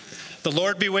The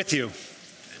Lord be with you.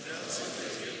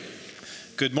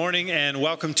 Good morning and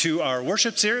welcome to our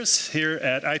worship series here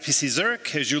at IPC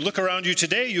Zurich. As you look around you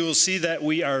today, you will see that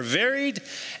we are varied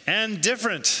and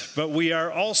different, but we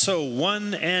are also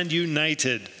one and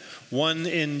united.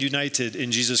 United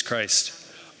in Jesus Christ,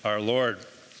 our Lord.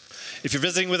 If you're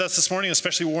visiting with us this morning,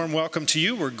 especially warm welcome to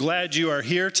you. We're glad you are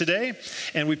here today,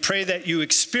 and we pray that you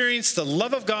experience the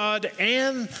love of God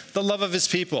and the love of His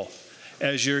people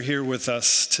as you're here with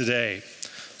us today.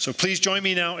 So please join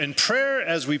me now in prayer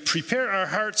as we prepare our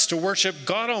hearts to worship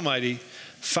God Almighty,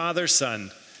 Father, Son,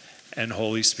 and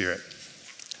Holy Spirit.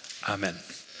 Amen.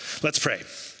 Let's pray.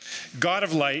 God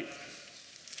of light,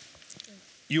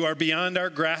 you are beyond our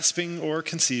grasping or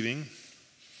conceiving.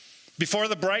 Before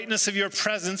the brightness of your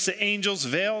presence, the angels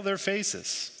veil their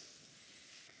faces.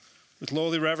 With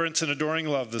lowly reverence and adoring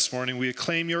love this morning, we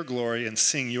acclaim your glory and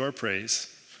sing your praise.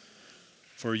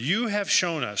 For you have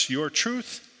shown us your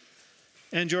truth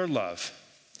and your love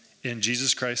in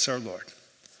Jesus Christ our Lord.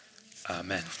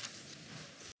 Amen.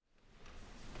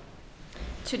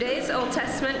 Today's Old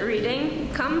Testament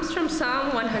reading comes from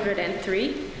Psalm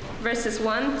 103, verses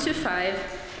 1 to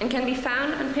 5, and can be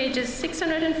found on pages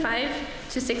 605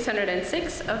 to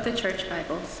 606 of the Church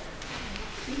Bibles.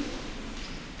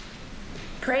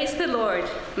 Praise the Lord,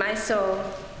 my soul.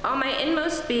 All my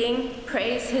inmost being,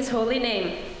 praise his holy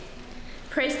name.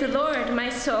 Praise the Lord, my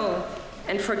soul,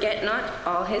 and forget not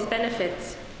all his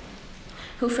benefits,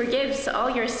 who forgives all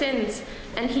your sins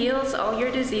and heals all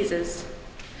your diseases,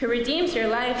 who redeems your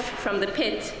life from the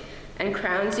pit and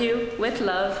crowns you with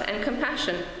love and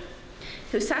compassion,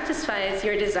 who satisfies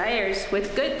your desires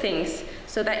with good things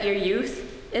so that your youth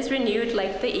is renewed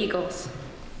like the eagles.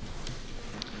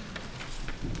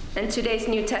 And today's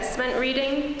New Testament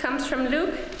reading comes from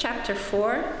Luke chapter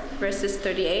 4, verses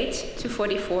 38 to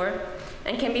 44,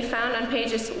 and can be found on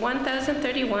pages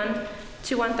 1031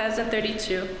 to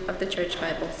 1032 of the Church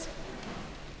Bibles.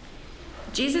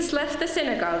 Jesus left the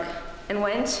synagogue and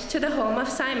went to the home of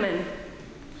Simon.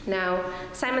 Now,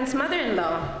 Simon's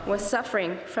mother-in-law was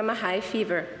suffering from a high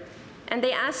fever, and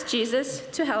they asked Jesus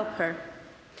to help her.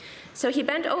 So he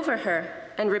bent over her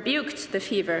and rebuked the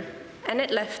fever, and it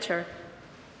left her.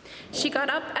 She got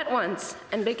up at once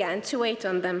and began to wait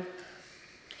on them.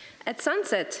 At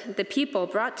sunset, the people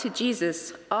brought to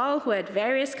Jesus all who had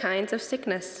various kinds of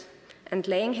sickness, and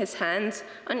laying his hands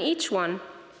on each one,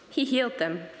 he healed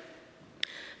them.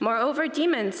 Moreover,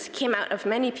 demons came out of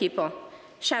many people,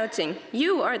 shouting,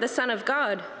 "You are the Son of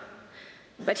God."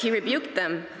 But he rebuked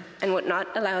them and would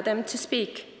not allow them to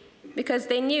speak, because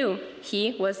they knew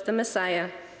he was the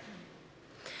Messiah.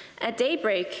 At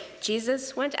daybreak,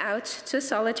 Jesus went out to a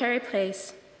solitary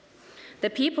place.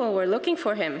 The people were looking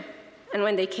for him, and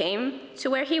when they came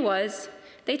to where he was,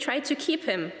 they tried to keep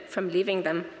him from leaving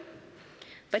them.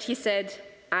 But he said,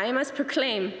 "I must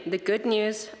proclaim the good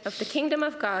news of the kingdom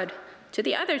of God to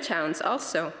the other towns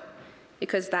also,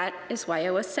 because that is why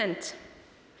I was sent."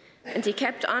 And he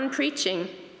kept on preaching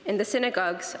in the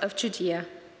synagogues of Judea.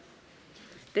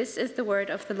 This is the word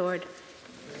of the Lord.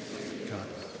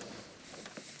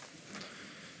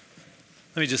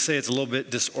 Let me just say it's a little bit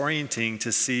disorienting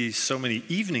to see so many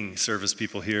evening service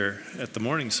people here at the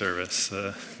morning service.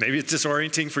 Maybe it's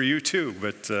disorienting for you too,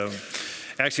 but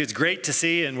actually it's great to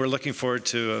see, and we're looking forward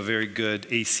to a very good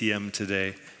ACM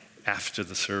today after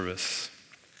the service.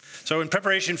 So in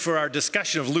preparation for our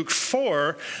discussion of Luke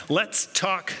 4, let's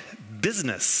talk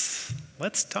business.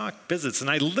 Let's talk business, and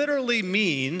I literally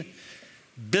mean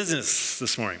business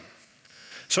this morning.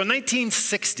 So in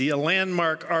 1960, a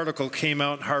landmark article came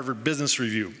out in Harvard Business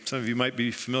Review. Some of you might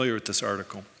be familiar with this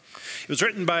article. It was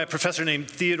written by a professor named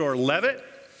Theodore Levitt,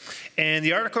 and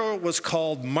the article was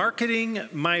called Marketing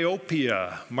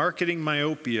Myopia. Marketing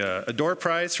Myopia. A door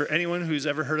prize for anyone who's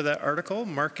ever heard of that article?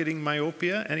 Marketing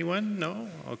Myopia? Anyone? No?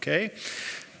 Okay.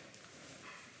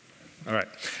 All right.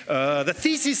 The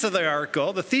thesis of the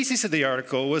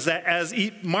article was that as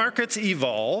markets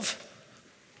evolve,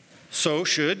 so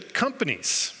should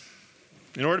companies.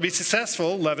 In order to be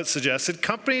successful, Levitt suggested,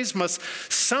 companies must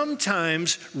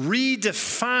sometimes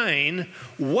redefine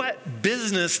what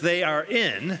business they are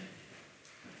in,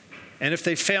 and if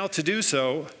they fail to do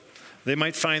so, they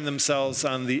might find themselves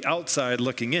on the outside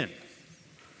looking in.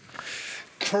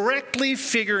 Correctly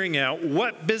figuring out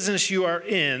what business you are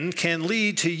in can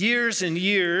lead to years and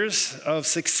years of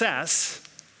success,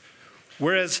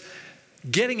 whereas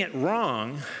getting it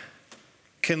wrong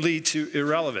can lead to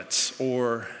irrelevance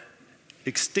or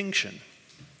extinction.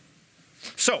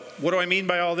 So, what do I mean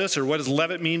by all this, or what does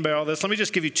Levitt mean by all this? Let me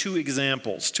just give you two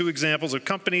examples of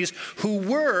companies who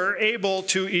were able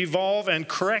to evolve and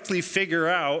correctly figure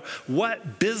out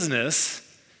what business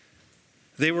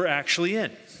they were actually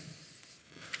in.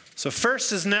 So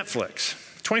first is Netflix.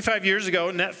 25 years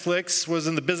ago, Netflix was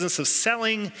in the business of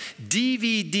selling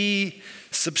DVD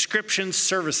subscription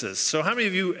services. So how many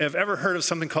of you have ever heard of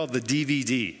something called the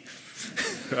DVD?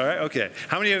 All right, okay.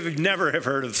 How many of you never have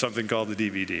heard of something called the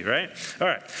DVD, right? All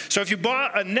right. So if you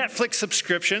bought a Netflix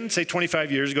subscription, say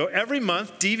 25 years ago, every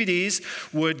month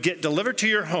DVDs would get delivered to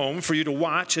your home for you to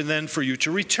watch and then for you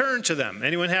to return to them.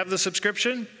 Anyone have the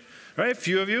subscription? Right? A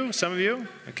few of you, some of you.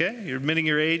 Okay, you're admitting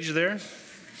your age there.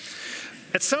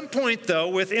 At some point, though,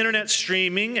 with internet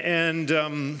streaming and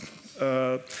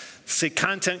say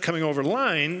content coming over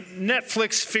line,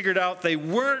 Netflix figured out they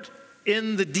weren't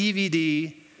in the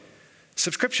DVD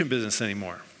subscription business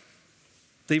anymore.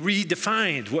 They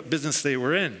redefined what business they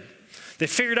were in. They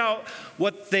figured out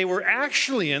what they were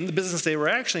actually in, the business they were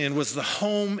actually in was the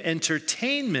home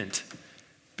entertainment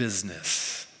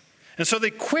business. And so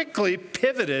they quickly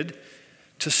pivoted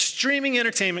to streaming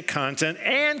entertainment content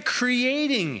and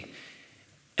creating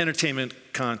entertainment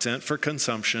content for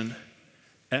consumption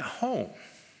at home.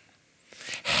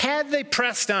 Had they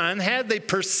pressed on, had they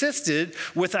persisted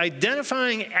with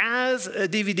identifying as a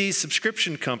DVD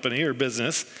subscription company or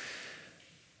business,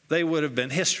 they would have been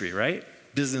history, right?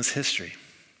 Business history.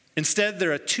 Instead,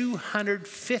 they're a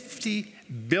 $250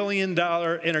 billion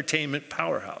entertainment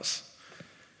powerhouse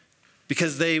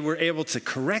because they were able to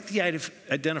correctly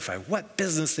identify what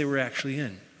business they were actually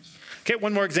in. Okay,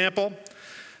 one more example.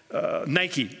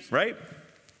 Nike, right?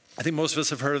 I think most of us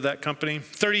have heard of that company.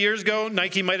 30 years ago,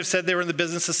 Nike might have said they were in the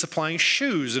business of supplying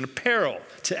shoes and apparel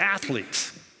to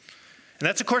athletes. And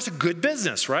that's, of course, a good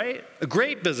business, right? A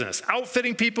great business.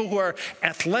 Outfitting people who are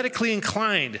athletically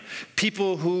inclined,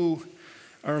 people who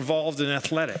are involved in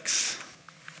athletics.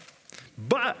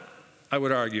 But, I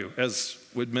would argue, as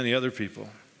would many other people,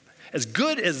 as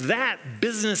good as that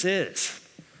business is,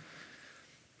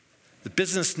 the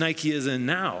business Nike is in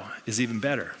now is even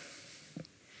better.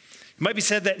 It might be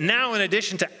said that now, in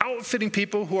addition to outfitting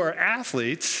people who are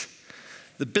athletes,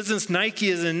 the business Nike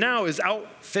is in now is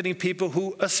outfitting people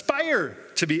who aspire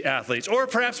to be athletes, or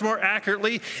perhaps more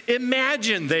accurately,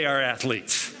 imagine they are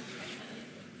athletes.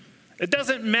 It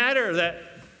doesn't matter that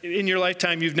in your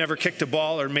lifetime you've never kicked a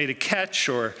ball or made a catch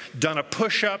or done a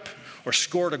push-up or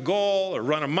scored a goal or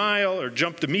run a mile or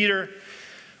jumped a meter.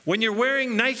 When you're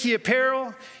wearing Nike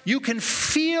apparel, you can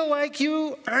feel like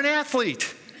you are an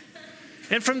athlete.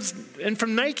 And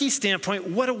from Nike's standpoint,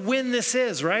 what a win this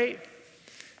is, right?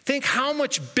 Think how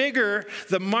much bigger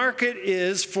the market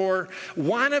is for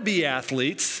wannabe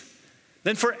athletes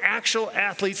than for actual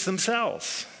athletes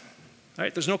themselves.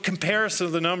 Right? There's no comparison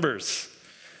of the numbers.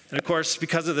 And of course,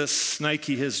 because of this,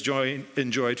 Nike has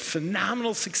enjoyed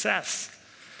phenomenal success.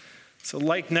 So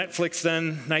like Netflix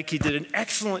then, Nike did an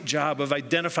excellent job of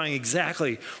identifying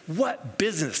exactly what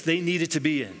business they needed to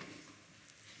be in.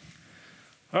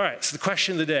 All right, so the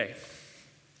question of the day,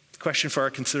 the question for our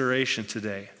consideration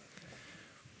today.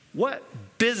 What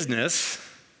business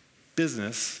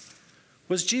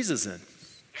was Jesus in?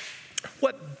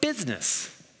 What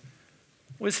business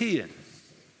was he in?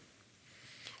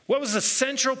 What was the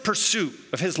central pursuit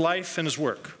of his life and his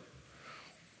work?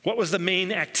 What was the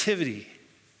main activity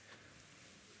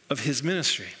of his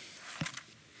ministry?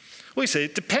 Well, you say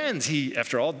it depends. He,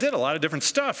 after all, did a lot of different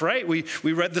stuff, right? We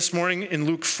read this morning in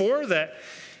Luke 4 that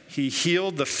he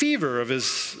healed the fever of his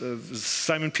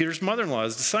Simon Peter's mother-in-law,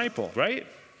 his disciple, right?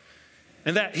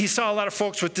 And that he saw a lot of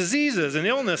folks with diseases and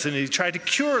illness, and he tried to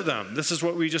cure them. This is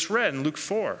what we just read in Luke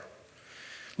 4.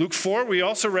 Luke 4, we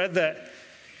also read that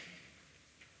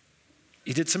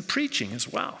he did some preaching as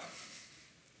well.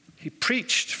 He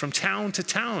preached from town to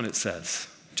town, it says.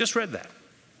 Just read that.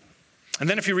 And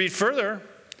then if you read further,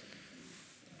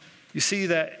 you see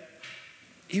that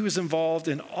he was involved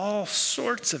in all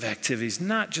sorts of activities,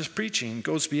 not just preaching. It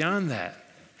goes beyond that.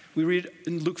 We read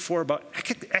in Luke 4 about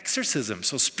exorcism,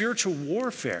 so spiritual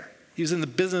warfare. He was in the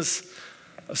business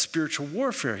of spiritual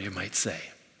warfare, you might say.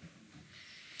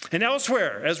 And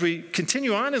elsewhere, as we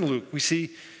continue on in Luke, we see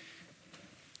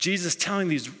Jesus telling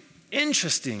these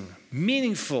interesting,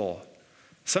 meaningful,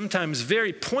 sometimes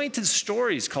very pointed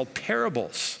stories called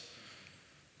parables.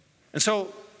 And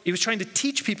so he was trying to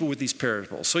teach people with these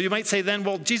parables. So you might say then,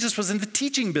 well, Jesus was in the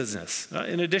teaching business.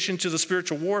 In addition to the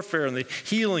spiritual warfare and the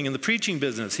healing and the preaching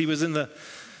business, he was in the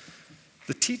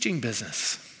teaching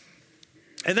business.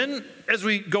 And then as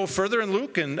we go further in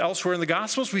Luke and elsewhere in the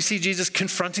Gospels, we see Jesus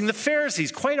confronting the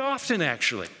Pharisees quite often,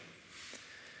 actually.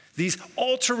 These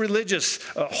ultra-religious,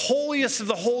 holiest of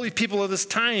the holy people of this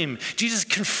time. Jesus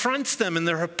confronts them in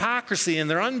their hypocrisy and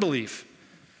their unbelief.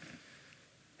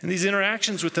 In these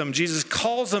interactions with them, Jesus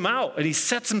calls them out and he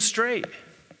sets them straight.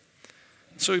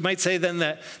 So we might say then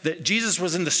that Jesus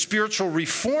was in the spiritual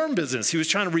reform business. He was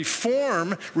trying to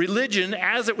reform religion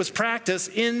as it was practiced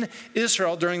in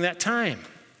Israel during that time.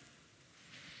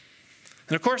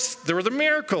 And of course, there were the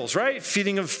miracles, right?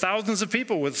 Feeding of thousands of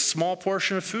people with a small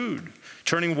portion of food,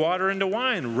 turning water into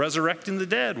wine, resurrecting the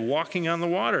dead, walking on the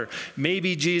water.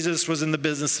 Maybe Jesus was in the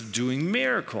business of doing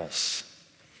miracles.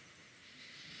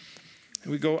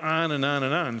 And we go on and on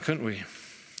and on, couldn't we?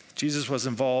 Jesus was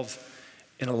involved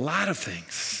in a lot of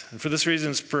things. And for this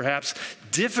reason, it's perhaps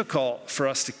difficult for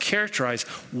us to characterize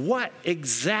what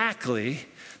exactly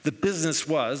the business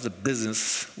was that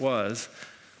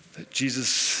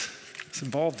Jesus was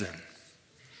involved in.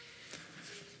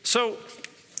 So,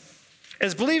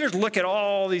 as believers look at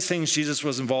all these things Jesus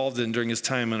was involved in during his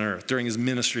time on earth, during his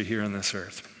ministry here on this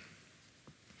earth,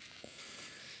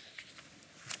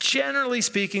 generally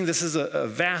speaking, this is a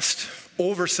vast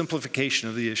oversimplification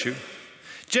of the issue.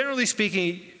 Generally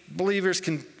speaking, believers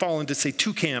can fall into, say,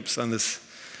 two camps on this,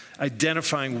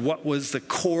 identifying what was the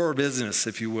core business,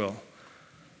 if you will,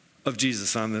 of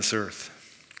Jesus on this earth.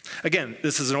 Again,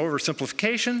 this is an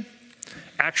oversimplification.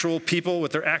 Actual people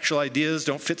with their actual ideas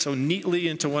don't fit so neatly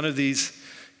into one of these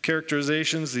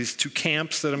characterizations, these two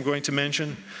camps that I'm going to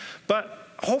mention. But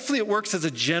hopefully it works as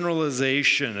a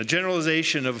generalization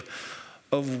of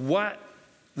what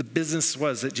the business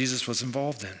was that Jesus was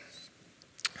involved in.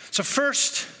 So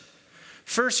first,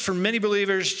 for many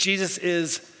believers, Jesus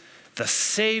is the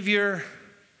Savior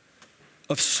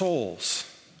of souls.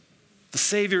 The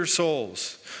Savior of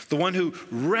souls. The one who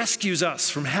rescues us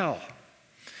from hell.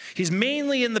 He's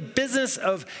mainly in the business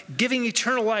of giving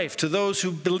eternal life to those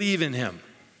who believe in him.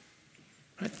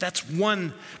 Right? That's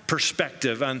one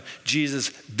perspective on Jesus'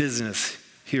 business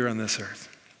here on this earth.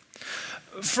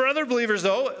 For other believers,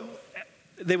 though,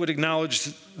 they would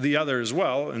acknowledge the other as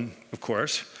well, and of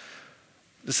course,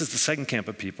 this is the second camp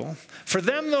of people. For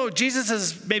them, though, Jesus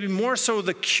is maybe more so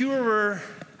the curer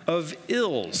of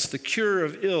ills,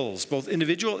 both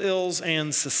individual ills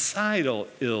and societal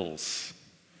ills.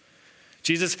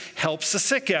 Jesus helps the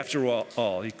sick after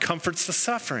all. He comforts the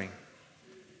suffering.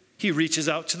 He reaches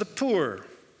out to the poor,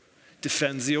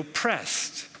 defends the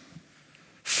oppressed,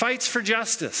 fights for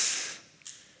justice,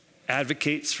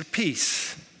 advocates for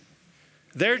peace.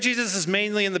 There, Jesus is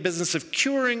mainly in the business of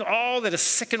curing all that is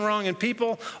sick and wrong in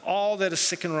people, all that is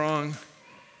sick and wrong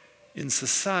in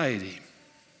society.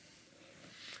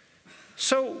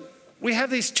 So we have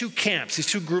these two camps, these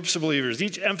two groups of believers,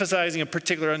 each emphasizing a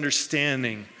particular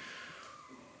understanding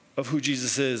of who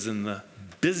Jesus is and the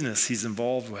business he's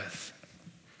involved with.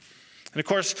 And of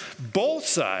course, both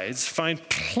sides find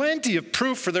plenty of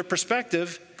proof for their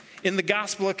perspective in the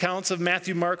gospel accounts of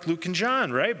Matthew, Mark, Luke, and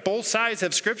John, right? Both sides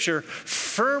have Scripture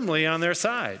firmly on their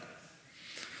side.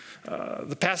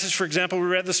 The passage, for example, we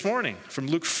read this morning from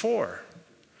Luke 4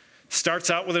 starts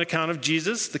out with an account of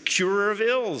Jesus, the curer of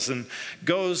ills, and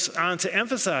goes on to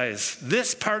emphasize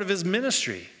this part of his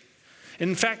ministry.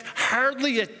 In fact,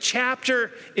 hardly a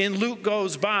chapter in Luke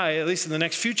goes by, at least in the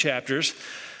next few chapters,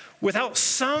 without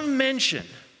some mention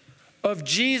of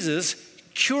Jesus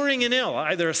curing an ill,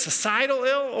 either a societal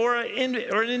ill or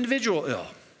an individual ill.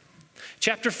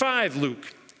 Chapter 5,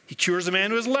 Luke, he cures a man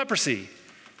who has leprosy.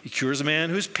 He cures a man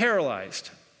who's paralyzed.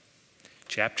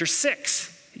 Chapter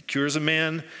 6, he cures a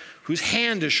man whose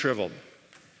hand is shriveled.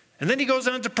 And then he goes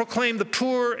on to proclaim the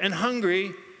poor and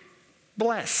hungry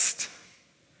blessed.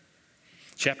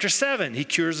 Chapter 7, he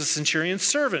cures a centurion's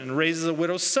servant and raises a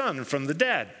widow's son from the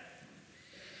dead.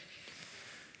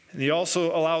 And he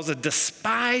also allows a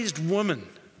despised woman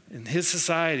in his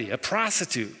society, a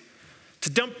prostitute,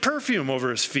 to dump perfume over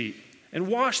his feet and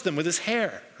wash them with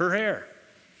her hair.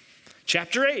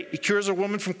 Chapter 8, he cures a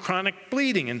woman from chronic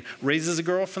bleeding and raises a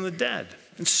girl from the dead,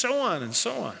 and so on and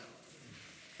so on.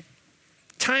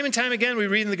 Time and time again, we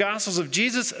read in the Gospels of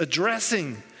Jesus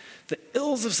addressing the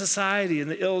ills of society and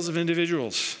the ills of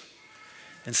individuals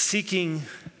and seeking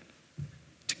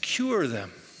to cure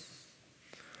them.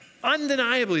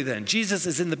 Undeniably, then, Jesus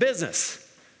is in the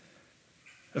business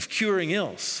of curing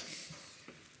ills.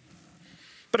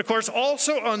 But of course,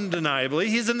 also undeniably,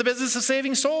 he's in the business of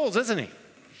saving souls, isn't he?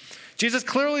 Jesus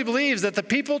clearly believes that the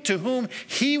people to whom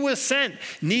he was sent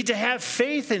need to have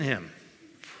faith in him,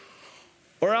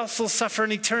 or else they'll suffer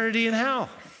an eternity in hell.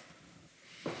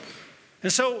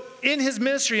 And so, in his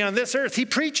ministry on this earth, he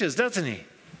preaches, doesn't he?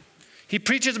 He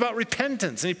preaches about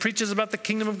repentance, and he preaches about the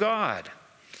kingdom of God.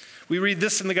 We read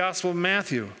this in the Gospel of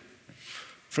Matthew.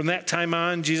 From that time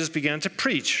on, Jesus began to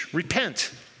preach,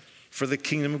 repent, for the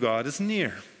kingdom of God is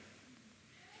near.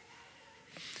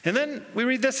 And then we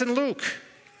read this in Luke.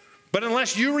 But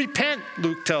unless you repent,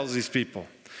 Luke tells these people,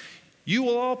 you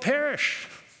will all perish.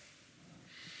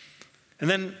 And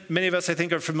then many of us, I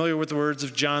think, are familiar with the words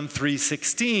of John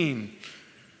 3:16,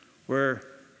 where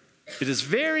it is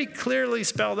very clearly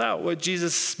spelled out what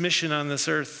Jesus' mission on this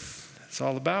earth is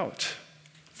all about.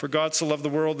 For God so loved the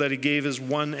world that he gave his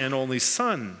one and only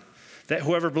Son, that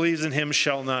whoever believes in him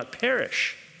shall not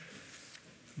perish,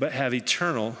 but have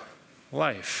eternal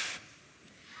life.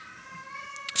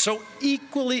 So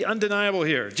equally undeniable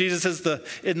here. Jesus is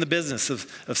in the business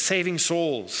of saving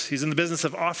souls. He's in the business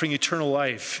of offering eternal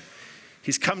life.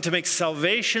 He's come to make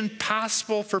salvation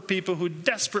possible for people who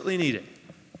desperately need it.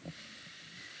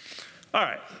 All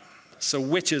right, so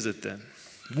which is it then?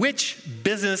 Which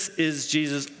business is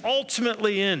Jesus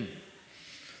ultimately in?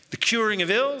 The curing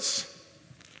of ills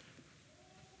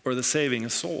or the saving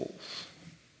of souls?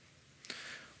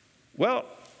 Well,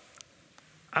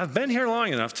 I've been here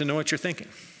long enough to know what you're thinking.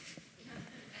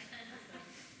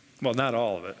 Well, not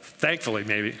all of it. Thankfully,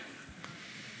 maybe.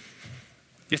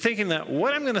 You're thinking that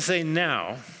what I'm going to say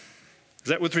now is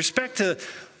that with respect to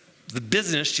the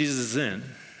business Jesus is in,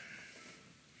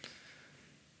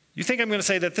 you think I'm going to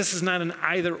say that this is not an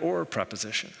either-or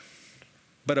proposition,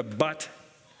 but a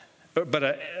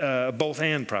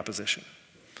both-and proposition.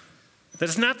 That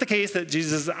it's not the case that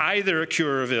Jesus is either a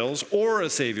curer of ills or a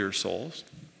savior of souls,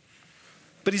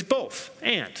 but he's both,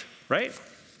 and, right?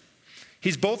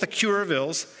 He's both a curer of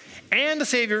ills and a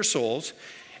savior of souls,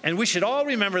 and we should all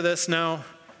remember this now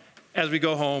as we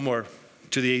go home or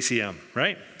to the ACM,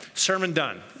 right? Sermon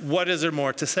done. What is there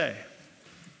more to say?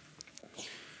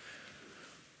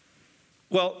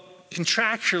 Well,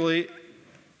 contractually,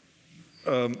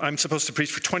 I'm supposed to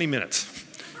preach for 20 minutes.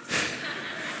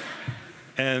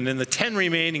 And in the 10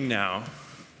 remaining now,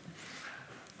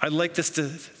 I'd like us to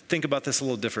think about this a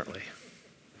little differently,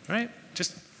 right?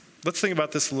 Just let's think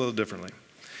about this a little differently.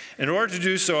 In order to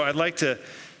do so, I'd like to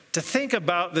think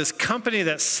about this company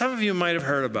that some of you might have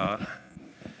heard about.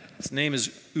 Its name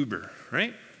is Uber,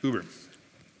 right? Uber.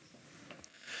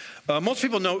 Most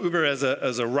people know Uber as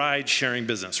a ride-sharing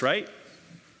business, right?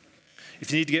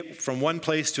 If you need to get from one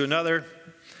place to another,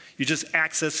 you just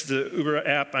access the Uber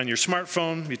app on your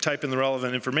smartphone, you type in the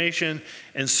relevant information,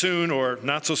 and soon, or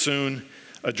not so soon,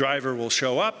 a driver will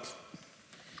show up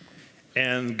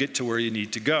and get to where you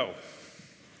need to go.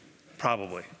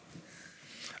 Probably.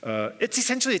 It's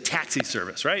essentially a taxi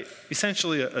service, right?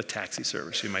 Essentially a taxi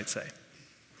service, you might say.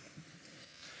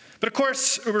 But of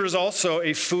course, Uber is also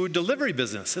a food delivery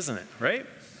business, isn't it, right?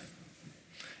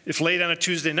 If late on a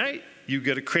Tuesday night, you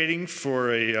get a craving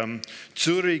for a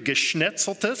Zürich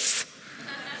Geschnetzeltes,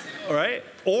 all right,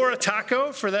 or a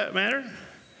taco for that matter,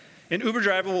 an Uber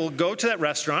driver will go to that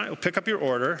restaurant, he'll pick up your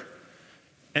order,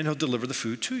 and he'll deliver the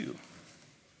food to you.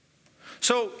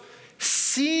 So,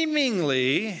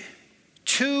 seemingly,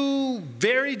 two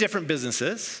very different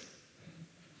businesses,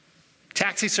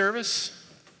 taxi service,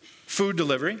 food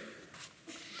delivery,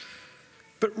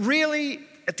 but really,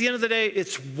 at the end of the day,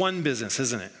 it's one business,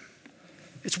 isn't it?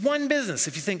 It's one business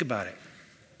if you think about it.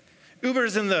 Uber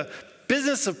is in the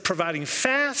business of providing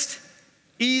fast,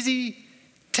 easy,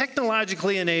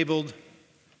 technologically enabled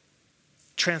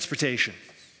transportation.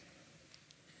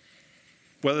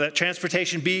 Whether that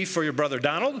transportation be for your brother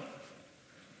Donald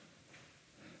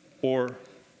or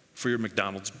for your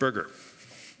McDonald's burger.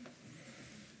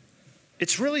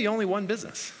 It's really only one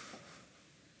business.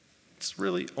 It's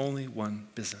really only one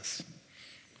business.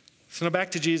 So now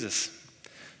back to Jesus.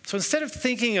 So instead of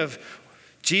thinking of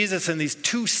Jesus and these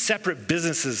two separate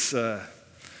businesses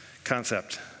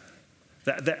concept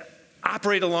that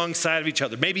operate alongside of each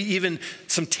other, maybe even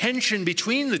some tension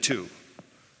between the two,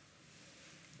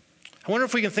 I wonder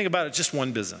if we can think about it just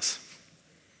one business.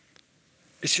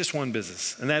 It's just one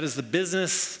business, and that is the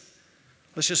business,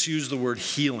 let's just use the word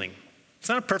healing. It's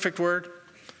not a perfect word,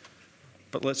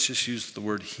 but let's just use the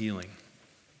word healing.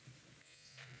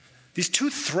 These two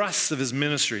thrusts of his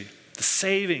ministry, the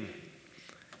saving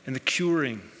and the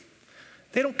curing,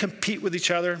 they don't compete with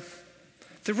each other.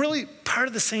 They're really part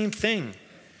of the same thing.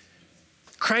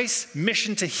 Christ's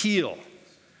mission to heal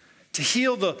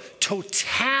the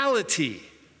totality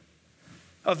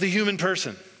of the human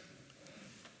person,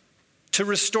 to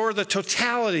restore the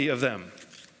totality of them,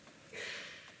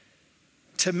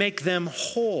 to make them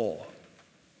whole,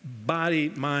 body,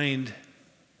 mind,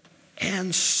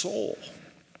 and soul.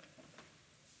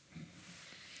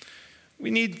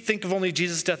 We need to think of only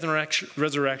Jesus' death and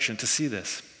resurrection to see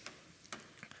this.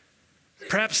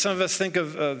 Perhaps some of us think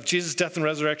of Jesus' death and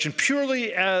resurrection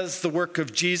purely as the work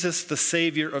of Jesus, the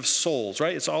Savior of souls,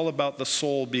 right? It's all about the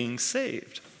soul being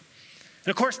saved. And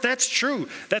of course, that's true.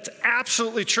 That's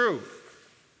absolutely true.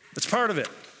 It's part of it.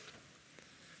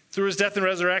 Through his death and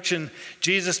resurrection,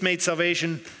 Jesus made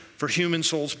salvation for human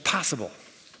souls possible.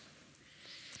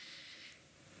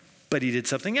 But he did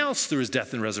something else through his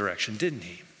death and resurrection, didn't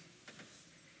he?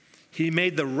 He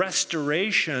made the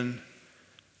restoration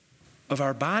of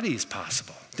our bodies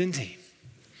possible, didn't he?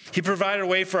 He provided a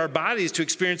way for our bodies to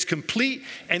experience complete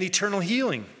and eternal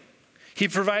healing. He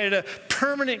provided a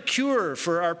permanent cure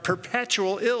for our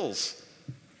perpetual ills.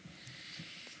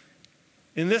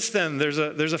 In this, then, there's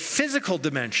a physical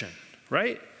dimension,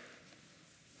 right,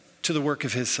 to the work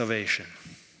of his salvation.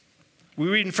 We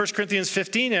read in 1 Corinthians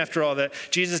 15, after all, that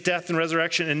Jesus' death and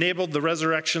resurrection enabled the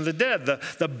resurrection of the dead,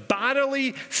 the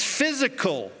bodily,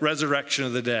 physical resurrection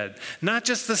of the dead, not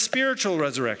just the spiritual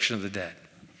resurrection of the dead.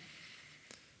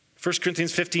 1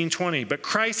 Corinthians 15:20, but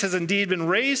Christ has indeed been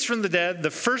raised from the dead,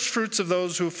 the first fruits of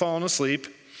those who have fallen asleep.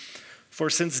 For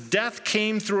since death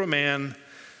came through a man,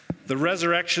 the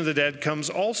resurrection of the dead comes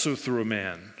also through a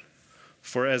man.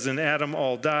 For as in Adam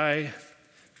all die,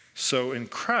 so in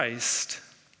Christ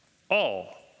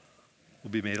all will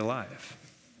be made alive.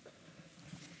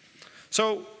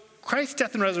 So Christ's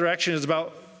death and resurrection is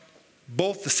about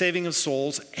both the saving of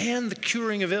souls and the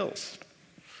curing of ills.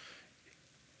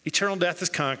 Eternal death is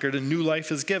conquered and new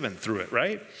life is given through it,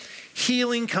 right?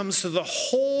 Healing comes to the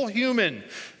whole human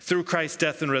through Christ's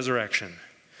death and resurrection.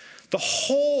 The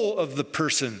whole of the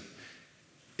person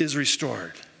is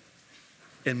restored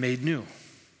and made new.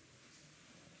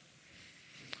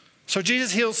 So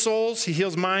Jesus heals souls, he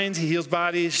heals minds, he heals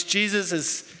bodies. Jesus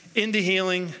is into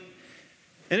healing.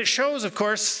 And it shows, of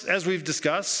course, as we've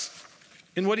discussed,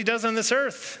 in what he does on this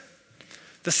earth.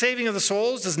 The saving of the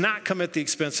souls does not come at the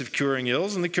expense of curing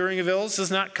ills, and the curing of ills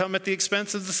does not come at the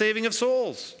expense of the saving of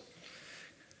souls.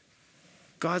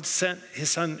 God sent his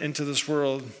Son into this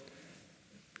world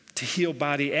to heal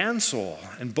body and soul,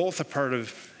 and both are part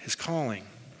of his calling.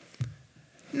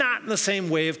 Not in the same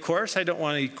way, of course. I don't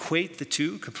want to equate the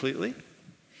two completely.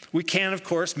 We can, of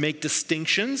course, make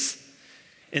distinctions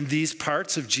in these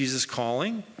parts of Jesus'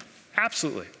 calling.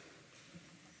 Absolutely.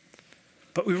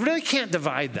 But we really can't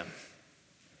divide them.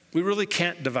 We really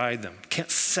can't divide them,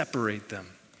 can't separate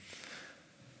them.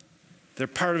 They're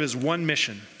part of his one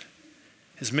mission,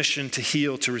 his mission to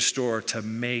heal, to restore, to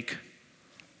make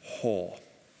whole.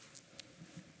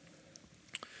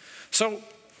 So,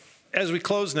 as we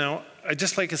close now, I'd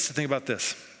just like us to think about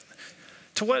this.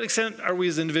 To what extent are we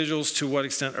as individuals, to what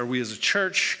extent are we as a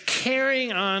church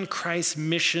carrying on Christ's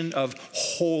mission of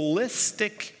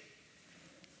holistic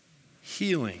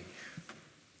healing?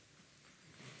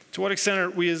 To what extent are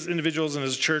we as individuals and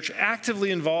as a church actively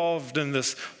involved in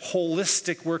this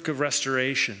holistic work of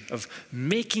restoration, of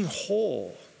making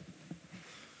whole?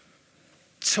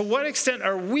 To what extent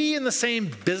are we in the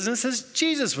same business as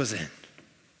Jesus was in?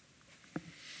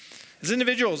 As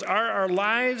individuals, are our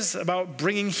lives about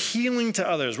bringing healing to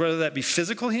others, whether that be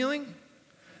physical healing,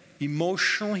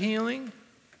 emotional healing,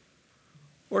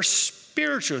 or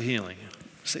spiritual healing,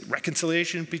 say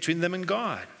reconciliation between them and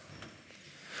God?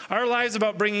 Our lives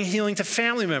about bringing healing to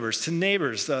family members, to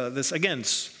neighbors, this again,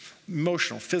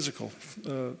 emotional, physical,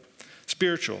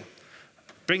 spiritual.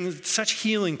 Bring such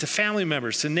healing to family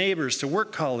members, to neighbors, to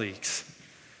work colleagues,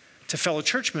 to fellow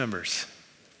church members,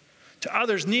 to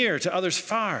others near, to others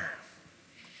far,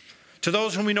 to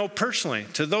those whom we know personally,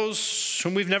 to those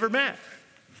whom we've never met.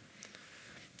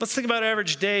 Let's think about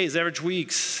average days, average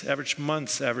weeks, average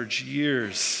months, average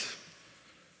years.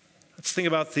 Let's think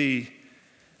about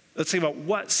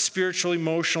what spiritual,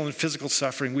 emotional, and physical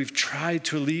suffering we've tried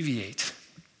to alleviate.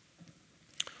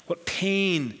 What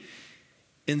pain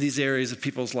in these areas of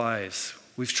people's lives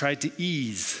we've tried to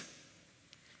ease.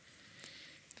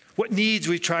 What needs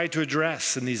we've tried to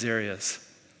address in these areas.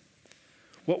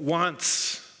 What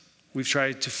wants we've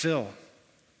tried to fill.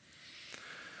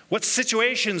 What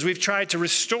situations we've tried to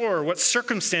restore. What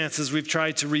circumstances we've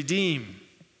tried to redeem.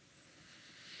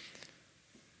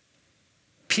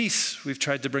 Peace we've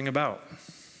tried to bring about.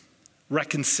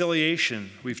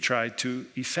 Reconciliation we've tried to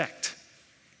effect.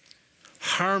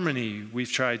 Harmony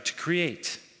we've tried to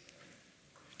create.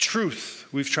 Truth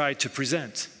we've tried to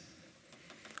present.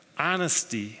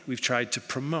 Honesty we've tried to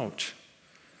promote.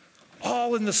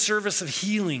 All in the service of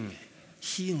healing.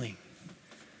 Healing.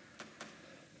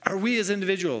 Are we as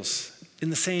individuals in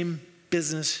the same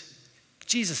business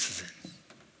Jesus is in?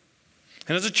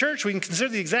 And as a church, we can consider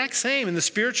the exact same in the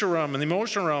spiritual realm, in the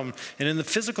emotional realm, and in the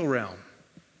physical realm.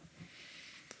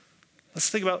 Let's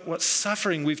think about what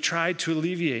suffering we've tried to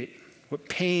alleviate, what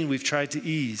pain we've tried to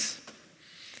ease,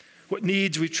 what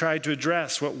needs we've tried to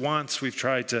address, what wants we've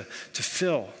tried to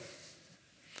fill,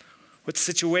 what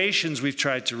situations we've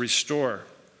tried to restore,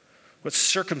 what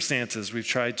circumstances we've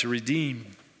tried to redeem,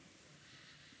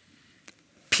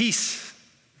 peace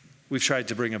we've tried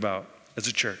to bring about as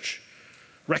a church.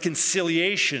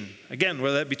 Reconciliation, again,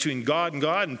 whether that be between God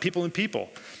and people and people,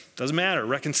 doesn't matter.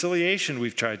 Reconciliation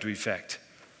we've tried to effect.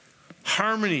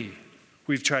 Harmony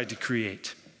we've tried to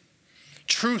create.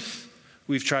 Truth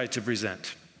we've tried to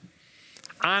present.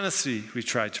 Honesty we've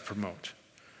tried to promote.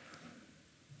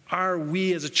 Are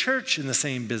we as a church in the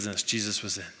same business Jesus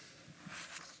was in?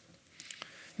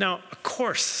 Now, of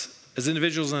course, as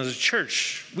individuals and as a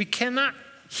church, we cannot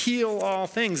heal all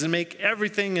things and make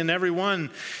everything and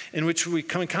everyone in which we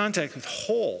come in contact with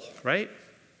whole, right?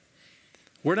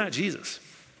 We're not Jesus.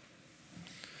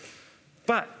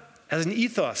 But as an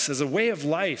ethos, as a way of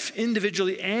life,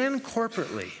 individually and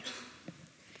corporately,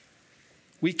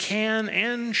 we can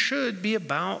and should be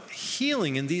about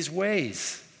healing in these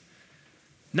ways,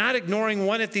 not ignoring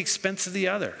one at the expense of the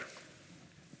other,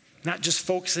 not just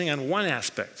focusing on one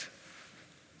aspect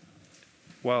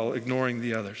while ignoring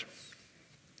the others.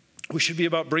 We should be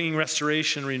about bringing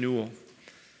restoration, renewal,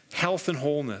 health and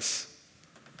wholeness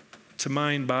to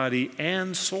mind, body,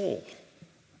 and soul.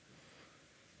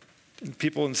 And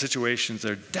people in situations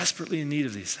that are desperately in need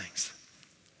of these things.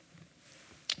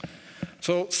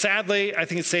 So sadly, I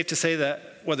think it's safe to say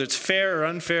that whether it's fair or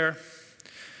unfair,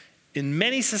 in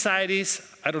many societies,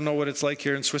 I don't know what it's like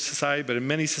here in Swiss society, but in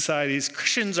many societies,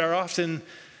 Christians are often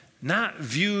not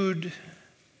viewed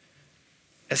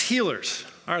as healers,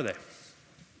 are they?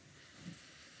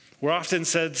 We're often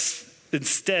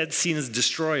instead seen as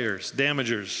destroyers,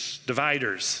 damagers,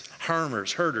 dividers,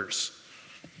 harmers, hurters.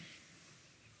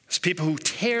 As people who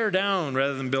tear down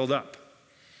rather than build up.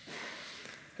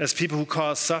 As people who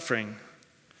cause suffering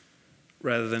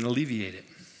rather than alleviate it.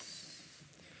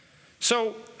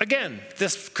 So, again,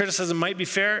 this criticism might be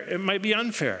fair, it might be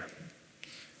unfair. You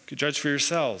could judge for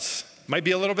yourselves. Might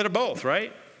be a little bit of both,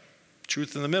 right?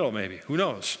 Truth in the middle, maybe. Who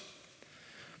knows?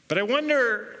 But I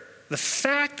wonder, the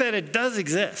fact that it does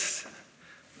exist,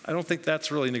 I don't think that's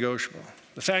really negotiable.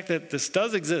 The fact that this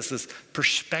does exist, this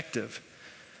perspective,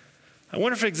 I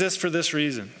wonder if it exists for this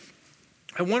reason.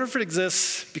 I wonder if it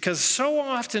exists because so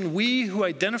often we who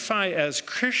identify as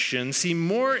Christians seem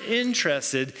more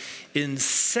interested in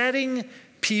setting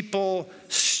people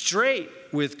straight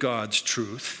with God's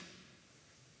truth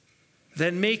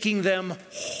than making them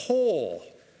whole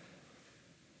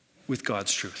with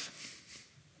God's truth.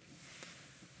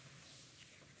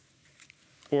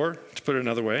 Or, to put it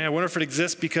another way, I wonder if it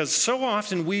exists because so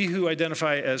often we who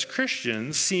identify as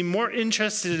Christians seem more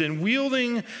interested in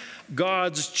wielding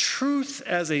God's truth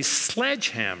as a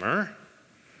sledgehammer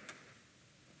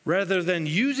rather than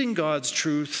using God's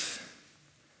truth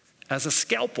as a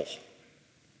scalpel.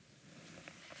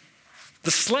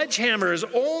 The sledgehammer is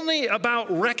only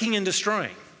about wrecking and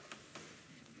destroying.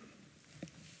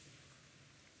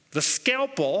 The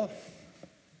scalpel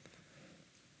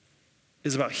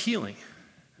is about healing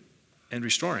and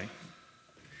restoring.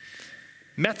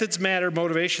 Methods matter,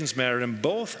 motivations matter, and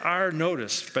both are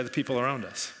noticed by the people around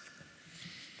us.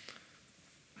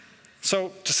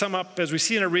 So, to sum up, as we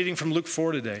see in our reading from Luke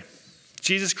 4 today,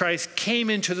 Jesus Christ came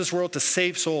into this world to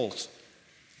save souls.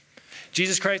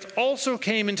 Jesus Christ also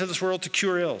came into this world to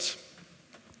cure ills.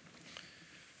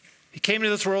 He came into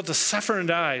this world to suffer and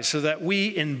die so that we,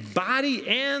 in body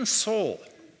and soul,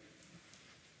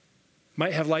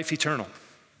 might have life eternal.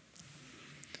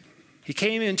 He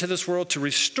came into this world to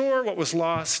restore what was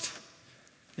lost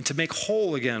and to make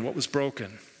whole again what was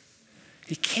broken.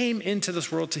 He came into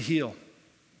this world to heal.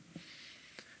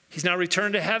 He's now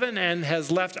returned to heaven and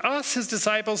has left us, his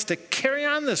disciples, to carry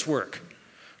on this work,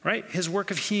 right? His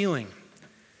work of healing.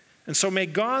 And so may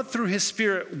God, through his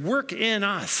Spirit, work in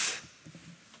us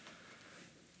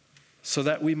so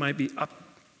that we might be up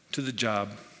to the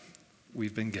job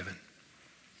we've been given.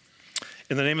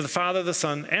 In the name of the Father, the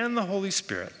Son, and the Holy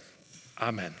Spirit,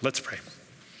 amen. Let's pray.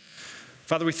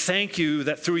 Father, we thank you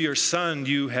that through your Son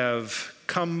you have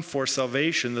come for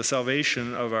salvation, the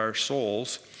salvation of our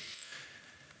souls.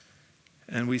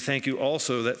 And we thank you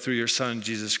also that through your Son,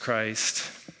 Jesus Christ,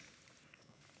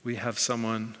 we have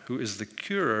someone who is the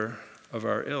curer of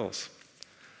our ills.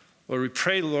 Lord, we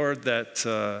pray, Lord,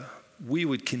 that we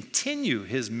would continue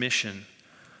his mission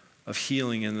of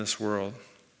healing in this world,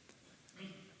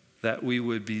 that we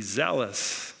would be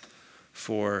zealous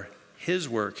for his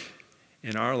work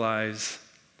in our lives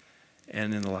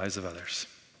and in the lives of others.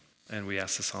 And we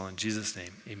ask this all in Jesus'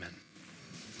 name, amen.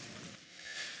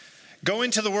 Go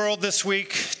into the world this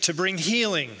week to bring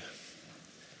healing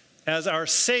as our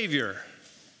Savior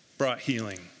brought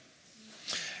healing.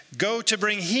 Go to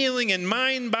bring healing in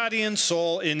mind, body, and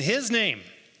soul in his name,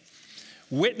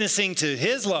 witnessing to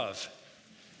his love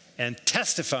and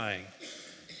testifying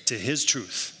to his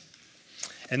truth.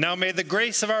 And now may the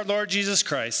grace of our Lord Jesus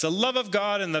Christ, the love of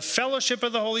God, and the fellowship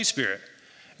of the Holy Spirit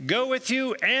go with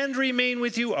you and remain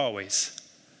with you always.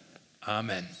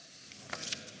 Amen.